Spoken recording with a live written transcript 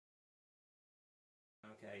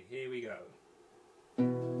Okay, here we go.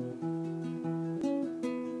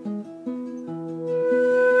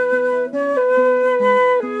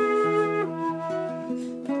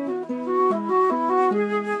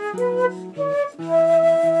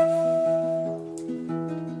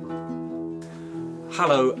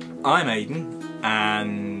 Hello, I'm Aidan,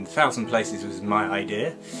 and Thousand Places was my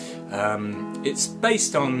idea. It's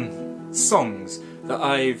based on songs that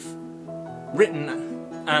I've written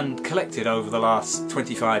and collected over the last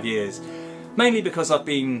 25 years, mainly because I've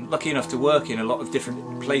been lucky enough to work in a lot of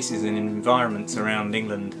different places and environments around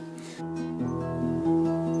England.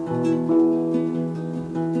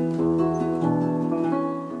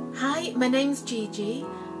 Hi, my name's Gigi.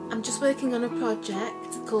 I'm just working on a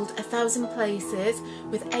project called 1,000 Places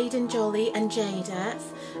with Aidan, Chorley and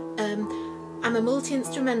Jadeth. I'm a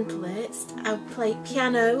multi-instrumentalist. I play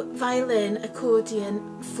piano, violin,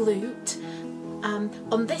 accordion, flute.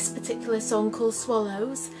 On this particular song called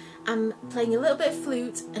Swallows, I'm playing a little bit of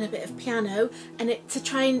flute and a bit of piano, and to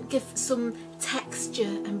try and give some texture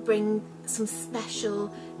and bring some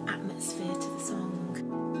special atmosphere to the song.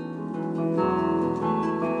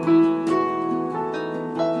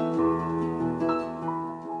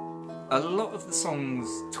 A lot of the songs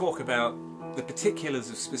talk about the particulars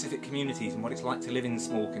of specific communities and what it's like to live in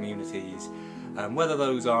small communities, whether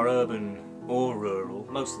those are urban or rural.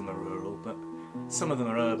 Most of them are rural, but some of them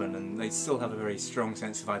are urban, and they still have a very strong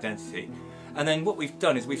sense of identity. And then what we've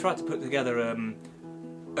done is we've tried to put together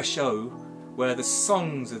a show where the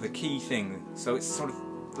songs are the key thing, so it's sort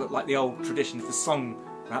of like the old tradition of the song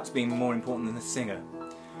perhaps being more important than the singer.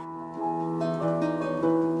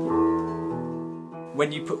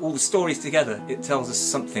 When you put all the stories together, it tells us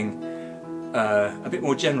something a bit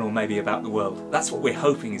more general maybe about the world. That's what we're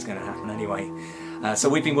hoping is going to happen anyway. So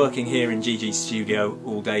we've been working here in Gigi's studio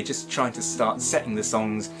all day, just trying to start setting the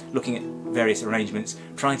songs, looking at various arrangements,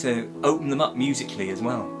 trying to open them up musically as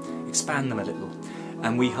well, expand them a little.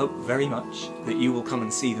 And we hope very much that you will come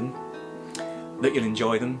and see them, that you'll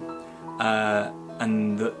enjoy them,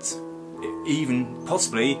 and that even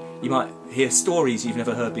possibly you might hear stories you've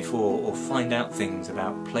never heard before, or find out things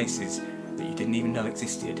about places that you didn't even know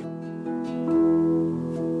existed.